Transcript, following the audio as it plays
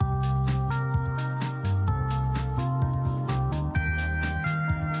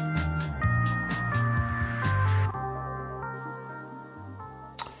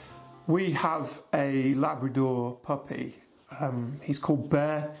We have a Labrador puppy. He's called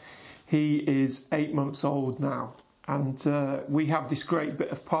Bear. He is 8 months old now. And we have this great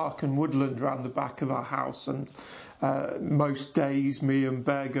bit of park and woodland around the back of our house. And most days, me and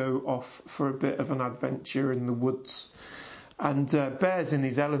Bear go off for a bit of an adventure in the woods. And Bear's in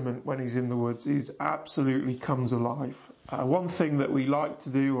his element when he's in the woods. He absolutely comes alive. One thing that we like to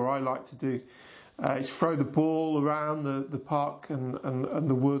do, or I like to do, is throw the ball around the park and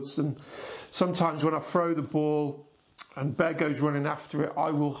the woods. And sometimes when I throw the ball and Bear goes running after it,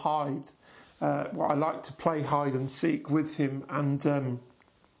 I will hide. I like to play hide and seek with him. And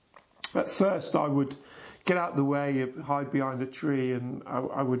at first I would get out of the way, hide behind a tree, and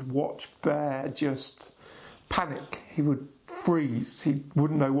I would watch Bear just panic. He would freeze. He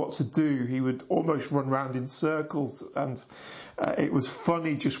wouldn't know what to do. He would almost run around in circles, and it was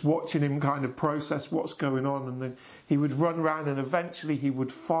funny just watching him kind of process what's going on. And then he would run around, and eventually he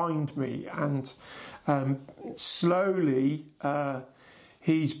would find me, and slowly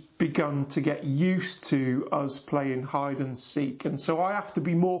he's begun to get used to us playing hide and seek. And so I have to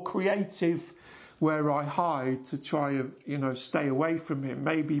be more creative where I hide to try and, stay away from him.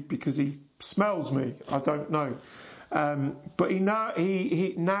 Maybe because he smells me, I don't know. But he knows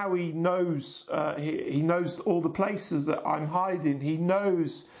he knows all the places that I'm hiding. He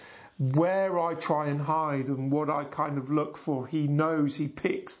knows where I try and hide and what I kind of look for. He knows. He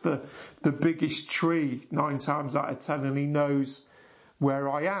picks the biggest tree 9 times out of 10, and he knows where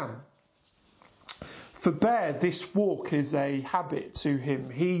I am. For Bear, this walk is a habit to him.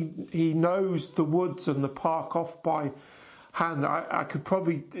 He knows the woods and the park off by hand. I could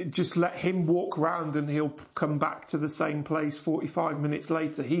probably just let him walk around and he'll come back to the same place 45 minutes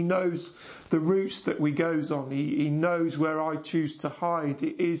later. He knows the routes that we goes on. He knows where I choose to hide.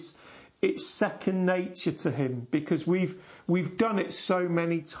 It's second nature to him because we've done it so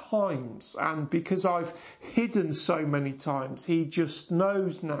many times, and because I've hidden so many times, he just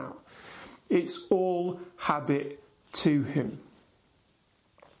knows now. It's all habit to him.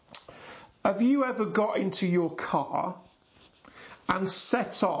 Have you ever got into your car and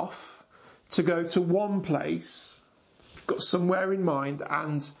set off to go to one place, you've got somewhere in mind,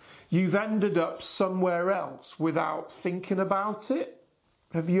 and you've ended up somewhere else without thinking about it?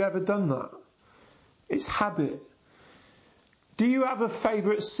 Have you ever done that? It's habit. Do you have a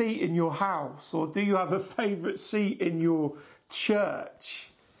favourite seat in your house, or do you have a favourite seat in your church?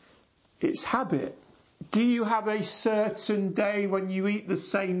 It's habit. Do you have a certain day when you eat the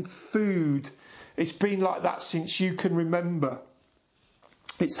same food? It's been like that since you can remember.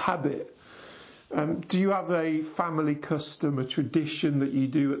 It's habit. Do you have a family custom, a tradition that you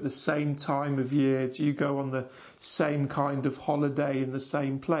do at the same time of year? Do you go on the same kind of holiday in the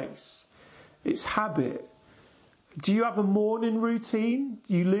same place? It's habit. Do you have a morning routine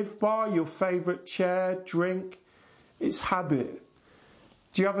you live by, your favourite chair, drink? It's habit.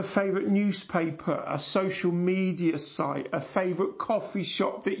 Do you have a favourite newspaper, a social media site, a favourite coffee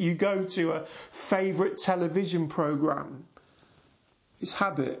shop that you go to, a favourite television programme? It's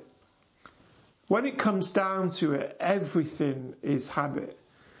habit. When it comes down to it, everything is habit.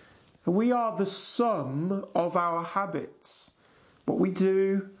 We are the sum of our habits. What we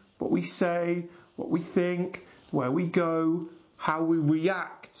do, what we say, what we think, where we go, how we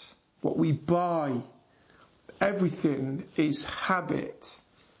react, what we buy. Everything is habit.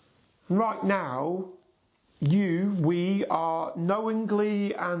 Right now, we are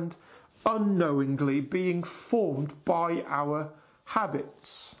knowingly and unknowingly being formed by our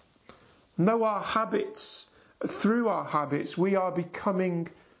habits. Through our habits, we are becoming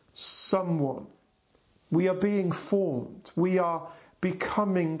someone. We are being formed. We are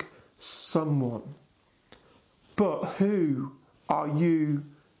becoming someone. But who are you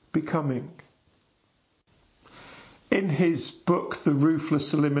becoming? In his book, The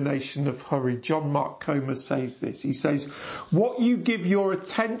Ruthless Elimination of Hurry, John Mark Comer says this. He says, what you give your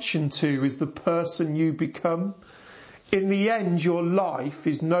attention to is the person you become. In the end, your life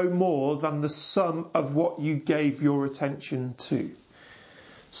is no more than the sum of what you gave your attention to.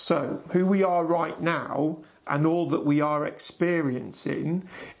 So, who we are right now and all that we are experiencing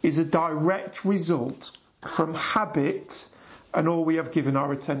is a direct result from habit and all we have given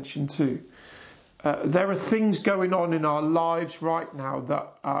our attention to. There are things going on in our lives right now that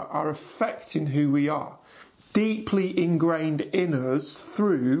are affecting who we are, deeply ingrained in us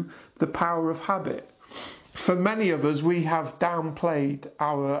through the power of habit. For many of us, we have downplayed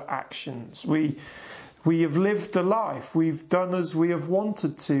our actions. We have lived a life. We've done as we have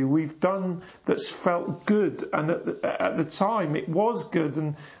wanted to. We've done that's felt good. And at the time, it was good.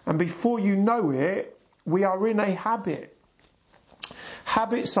 And before you know it, we are in a habit.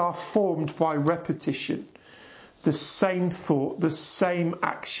 Habits are formed by repetition. The same thought, the same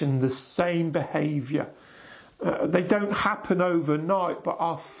action, the same behaviour. They don't happen overnight, but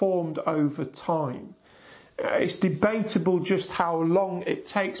are formed over time. It's debatable just how long it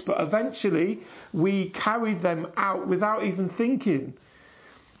takes, but eventually we carry them out without even thinking.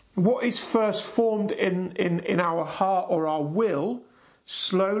 What is first formed in our heart or our will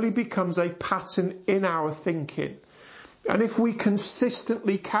slowly becomes a pattern in our thinking. And if we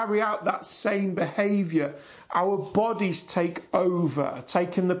consistently carry out that same behaviour, our bodies take over,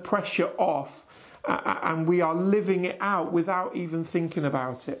 taking the pressure off, and we are living it out without even thinking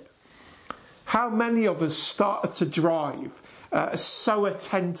about it. How many of us started to drive so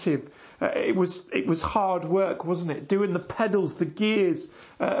attentive? It was hard work, wasn't it? Doing the pedals, the gears,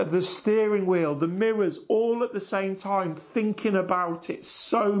 the steering wheel, the mirrors, all at the same time, thinking about it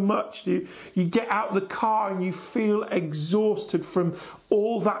so much. You get out the car and you feel exhausted from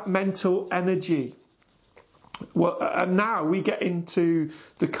all that mental energy. Well, and now we get into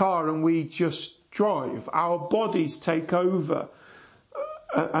the car and we just drive. Our bodies take over.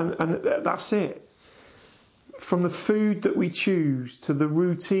 And that's it. From the food that we choose to the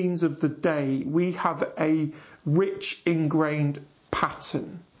routines of the day, we have a rich ingrained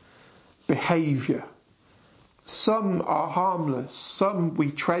pattern, behaviour. Some are harmless, some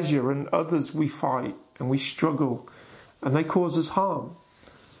we treasure, and others we fight and we struggle, and they cause us harm.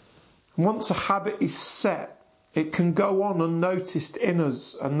 Once a habit is set, it can go on unnoticed in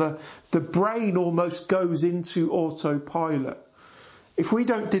us, and the brain almost goes into autopilot. If we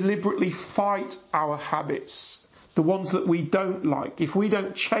don't deliberately fight our habits, the ones that we don't like, if we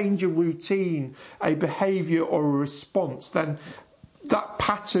don't change a routine, a behaviour or a response, then that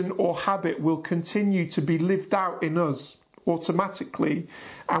pattern or habit will continue to be lived out in us automatically,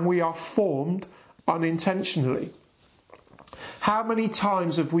 and we are formed unintentionally. How many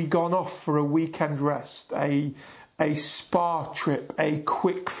times have we gone off for a weekend rest, a spa trip, a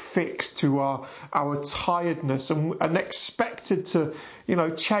quick fix to our tiredness, and expected to,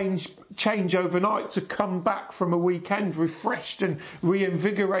 change overnight to come back from a weekend refreshed and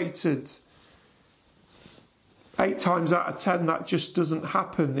reinvigorated? 8 times out of 10 that just doesn't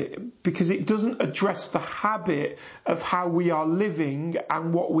happen, because it doesn't address the habit of how we are living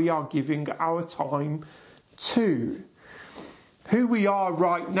and what we are giving our time to. Who we are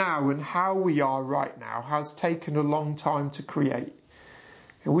right now and how we are right now has taken a long time to create.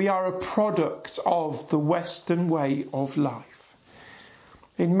 We are a product of the Western way of life.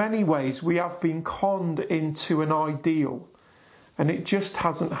 In many ways, we have been conned into an ideal, and it just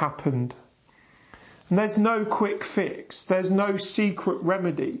hasn't happened. And there's no quick fix. There's no secret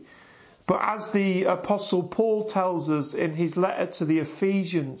remedy. But as the Apostle Paul tells us in his letter to the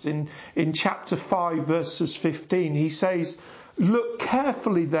Ephesians in chapter 5, verses 15, he says, "Look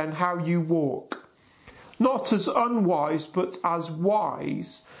carefully then how you walk, not as unwise, but as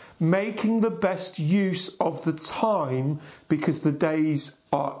wise, making the best use of the time, because the days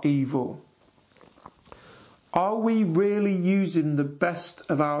are evil." Are we really using the best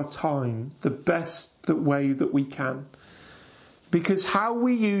of our time, the best way that we can? Because how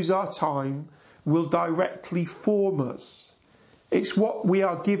we use our time will directly form us. It's what we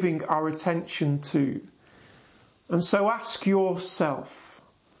are giving our attention to. And so ask yourself,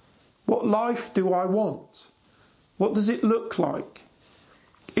 what life do I want? What does it look like?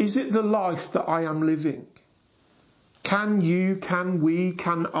 Is it the life that I am living? Can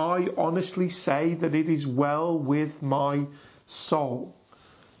I honestly say that it is well with my soul?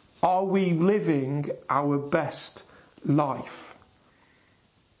 Are we living our best life?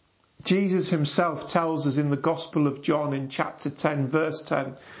 Jesus himself tells us in the Gospel of John in chapter 10, verse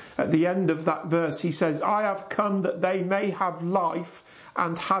 10, at the end of that verse, he says, "I have come that they may have life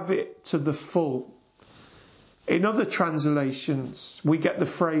and have it to the full." In other translations, we get the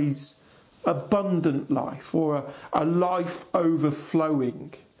phrase abundant life, or a life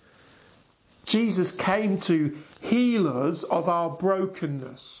overflowing. Jesus came to heal us of our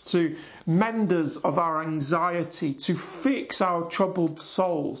brokenness, to mend us of our anxiety, to fix our troubled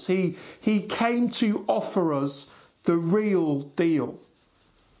souls. He came to offer us the real deal.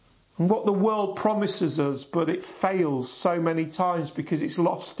 And what the world promises us, but it fails so many times because it's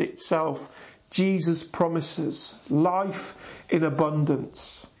lost itself, Jesus promises life in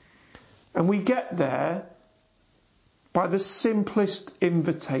abundance. And we get there by the simplest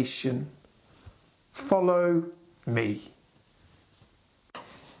invitation: follow me.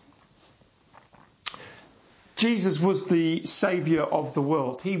 Jesus was the saviour of the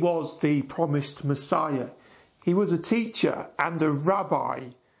world. He was the promised Messiah. He was a teacher and a rabbi,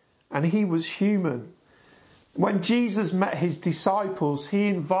 and he was human. When Jesus met his disciples, he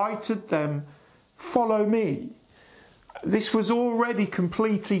invited them, follow me. This was already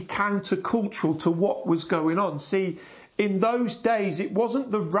completely countercultural to what was going on. See, in those days, it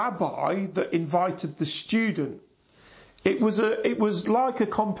wasn't the rabbi that invited the student. It was like a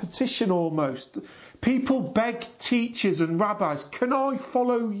competition almost. People begged teachers and rabbis, can I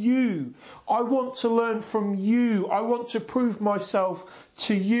follow you? I want to learn from you. I want to prove myself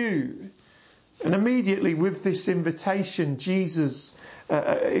to you. And immediately with this invitation, Jesus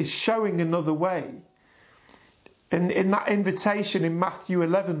is showing another way. And in that invitation in Matthew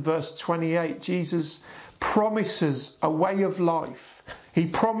 11 verse 28, Jesus promises a way of life. He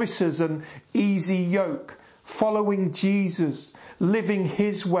promises an easy yoke. Following Jesus, living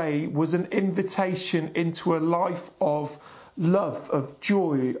his way, was an invitation into a life of love, of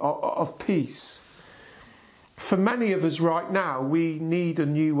joy, of peace. For many of us right now, we need a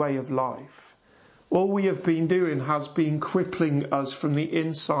new way of life. All we have been doing has been crippling us from the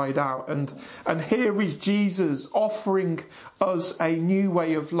inside out. And here is Jesus offering us a new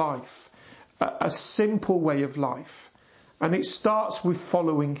way of life, a simple way of life. And it starts with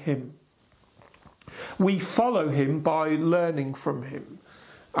following him. We follow him by learning from him.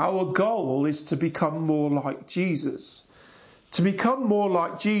 Our goal is to become more like Jesus. To become more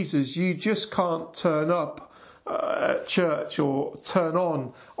like Jesus, you just can't turn up at church or turn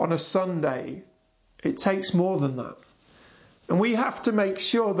on a Sunday. It takes more than that. And we have to make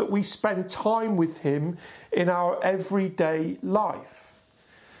sure that we spend time with him in our everyday life.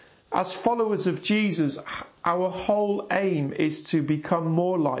 As followers of Jesus, our whole aim is to become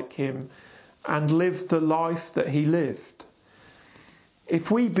more like him and live the life that he lived. If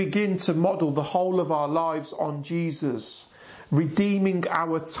we begin to model the whole of our lives on Jesus, redeeming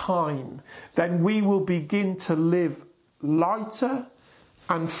our time, then we will begin to live lighter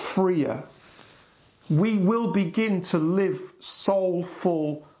and freer. We will begin to live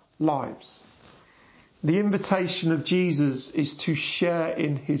soulful lives. The invitation of Jesus is to share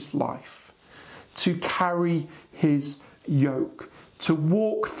in his life, to carry his yoke, to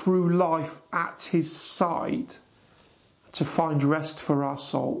walk through life at his side, to find rest for our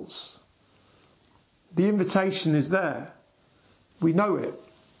souls. The invitation is there. We know it.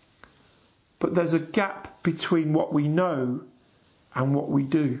 But there's a gap between what we know and what we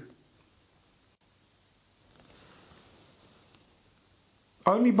do.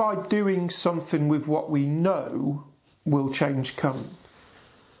 Only by doing something with what we know will change come.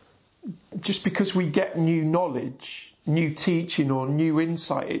 Just because we get new knowledge, new teaching or new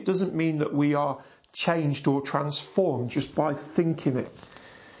insight, it doesn't mean that we are changed or transformed just by thinking it.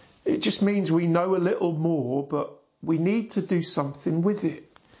 It just means we know a little more, but we need to do something with it.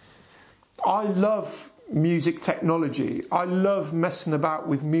 I love music technology. I love messing about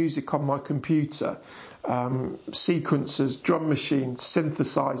with music on my computer. Sequencers, drum machines,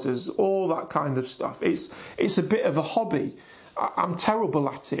 synthesizers, all that kind of stuff. It's a bit of a hobby. I'm terrible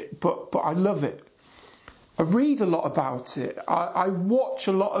at it, but I love it. I read a lot about it. I watch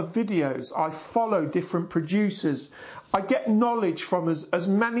a lot of videos. I follow different producers. I get knowledge from as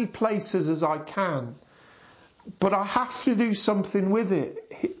many places as I can. But I have to do something with it.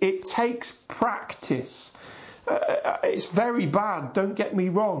 It takes practice. It's very bad, don't get me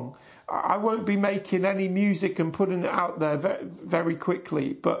wrong. I won't be making any music and putting it out there very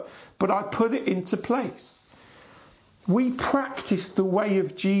quickly, but I put it into place. We practice the way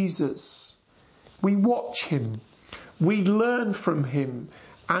of Jesus. We watch him, we learn from him,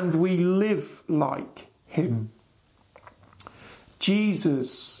 and we live like him.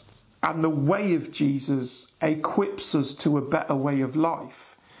 Jesus and the way of Jesus equips us to a better way of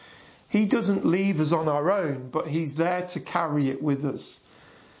life. He doesn't leave us on our own, but he's there to carry it with us.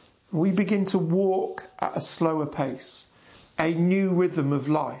 We begin to walk at a slower pace, a new rhythm of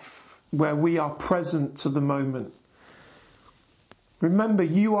life where we are present to the moment. Remember,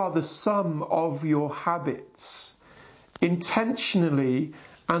 you are the sum of your habits. Intentionally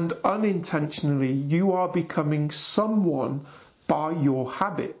and unintentionally, you are becoming someone by your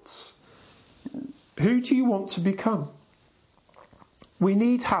habits. Who do you want to become? We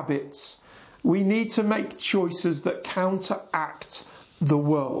need habits. We need to make choices that counteract the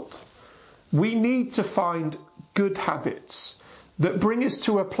world. We need to find good habits that bring us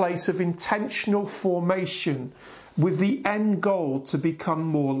to a place of intentional formation with the end goal to become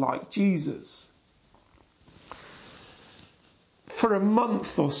more like Jesus. For a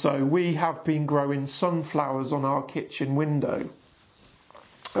month or so, we have been growing sunflowers on our kitchen window.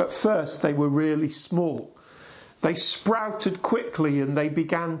 At first, they were really small. They sprouted quickly and they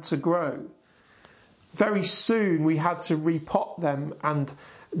began to grow. Very soon we had to repot them and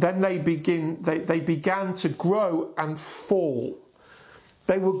then they began to grow and fall.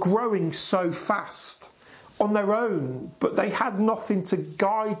 They were growing so fast on their own, but they had nothing to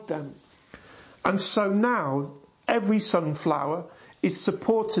guide them. And so now every sunflower is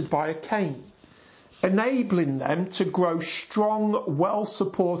supported by a cane, enabling them to grow strong,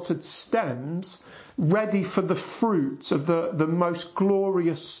 well-supported stems ready for the fruit of the most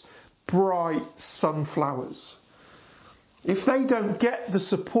glorious, bright sunflowers. If they don't get the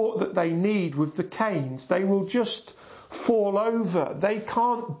support that they need with the canes, they will just fall over. They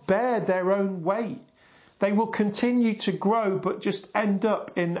can't bear their own weight. They will continue to grow but just end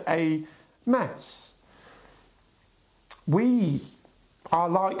up in a mess. We are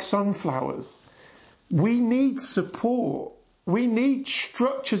like sunflowers. We need support. We need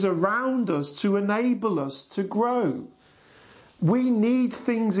structures around us to enable us to grow. We need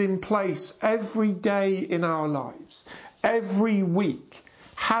things in place every day in our lives, every week.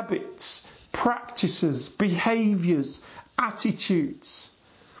 Habits, practices, behaviours, attitudes.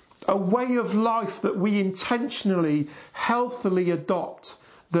 A way of life that we intentionally, healthily adopt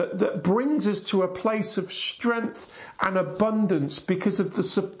that brings us to a place of strength and abundance because of the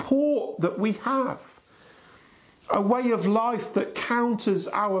support that we have. A way of life that counters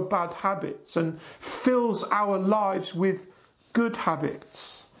our bad habits and fills our lives with good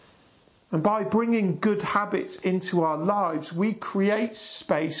habits. And by bringing good habits into our lives, we create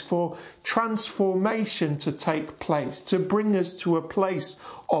space for transformation to take place, to bring us to a place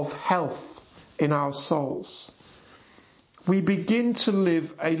of health in our souls. We begin to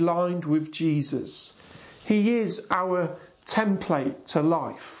live aligned with Jesus. He is our template to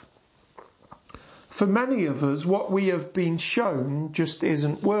life. For many of us, what we have been shown just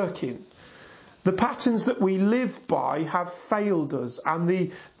isn't working. The patterns that we live by have failed us, and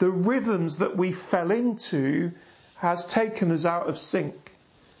the rhythms that we fell into has taken us out of sync.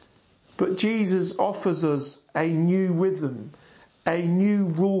 But Jesus offers us a new rhythm, a new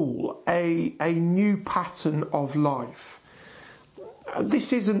rule, a new pattern of life.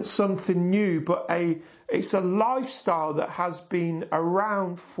 This isn't something new, but it's a lifestyle that has been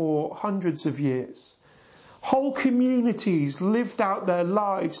around for hundreds of years. Whole communities lived out their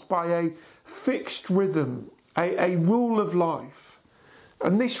lives by a fixed rhythm, a rule of life.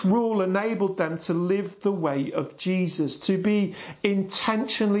 And this rule enabled them to live the way of Jesus, to be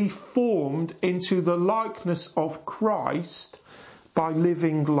intentionally formed into the likeness of Christ by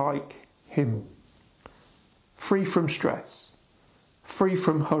living like him. Free from stress, free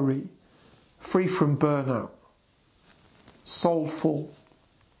from hurry, free from burnout, soulful.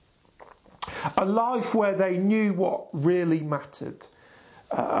 A life where they knew what really mattered.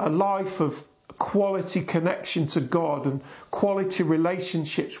 A life of quality connection to God and quality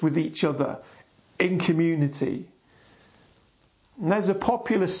relationships with each other in community. And there's a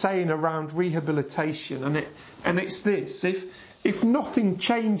popular saying around rehabilitation, and it's this: if nothing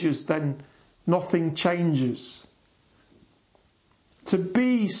changes, then nothing changes. To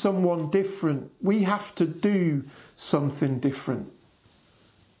be someone different, we have to do something different.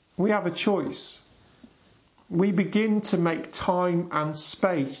 We have a choice. We begin to make time and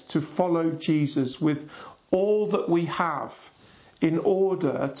space to follow Jesus with all that we have in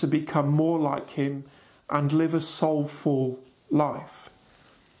order to become more like him and live a soulful life.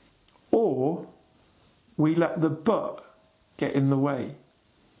 Or we let the but get in the way.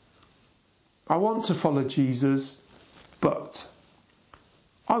 I want to follow Jesus, but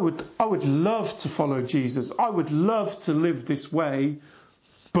I would love to follow Jesus. I would love to live this way,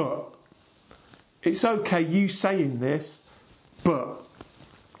 but it's okay you saying this, but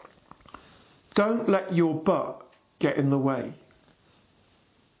don't let your but get in the way.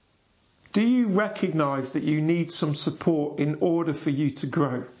 Do you recognise that you need some support in order for you to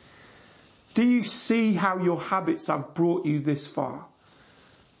grow? Do you see how your habits have brought you this far?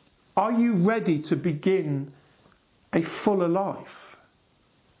 Are you ready to begin a fuller life?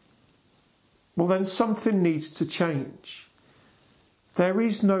 Well, then something needs to change. There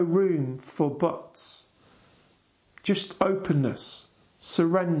is no room for buts. Just openness,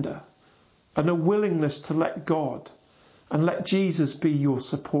 surrender, and a willingness to let God and let Jesus be your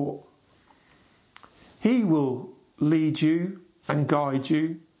support. He will lead you and guide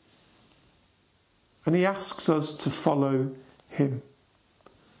you, and he asks us to follow him.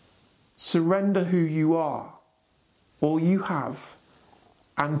 Surrender who you are, all you have,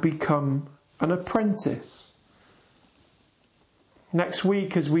 and become an apprentice. Next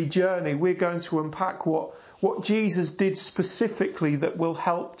week, as we journey, we're going to unpack what Jesus did specifically that will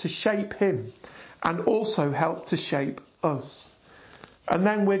help to shape him and also help to shape us. And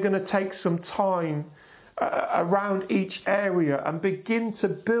then we're going to take some time around each area and begin to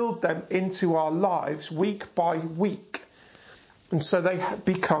build them into our lives week by week. And so they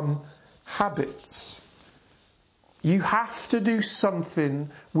become habits. You have to do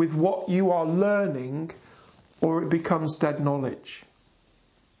something with what you are learning, or it becomes dead knowledge.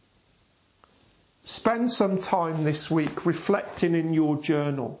 Spend some time this week reflecting in your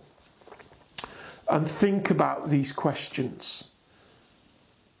journal and think about these questions.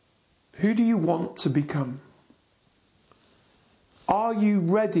 Who do you want to become? Are you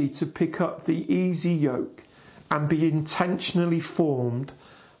ready to pick up the easy yoke and be intentionally formed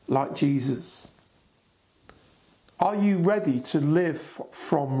like Jesus? Are you ready to live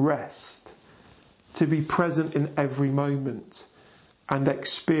from rest, to be present in every moment and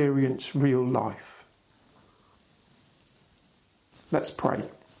experience real life? Let's pray.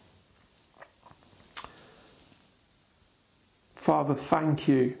 Father, thank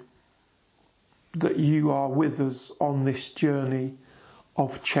you that you are with us on this journey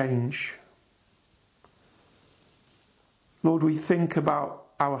of change. Lord, we think about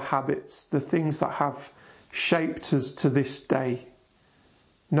our habits, the things that have shaped us to this day,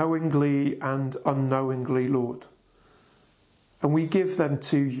 knowingly and unknowingly, Lord. And we give them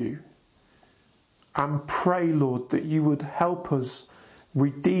to you and pray, Lord, that you would help us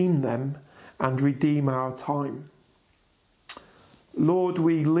redeem them and redeem our time. Lord,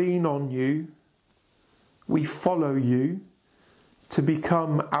 we lean on you. We follow you to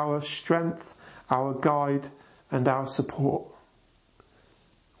become our strength, our guide, and our support.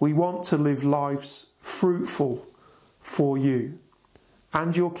 We want to live lives fruitful for you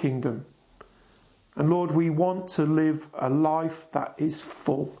and your kingdom. And Lord, we want to live a life that is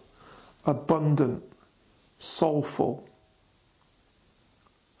full, abundant, soulful.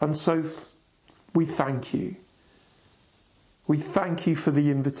 And so we thank you. We thank you for the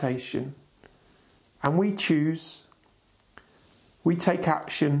invitation. And we take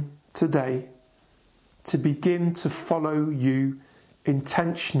action today to begin to follow you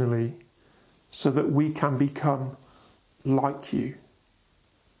intentionally so that we can become like you.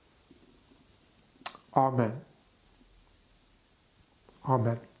 Amen.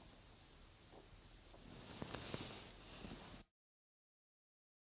 Amen.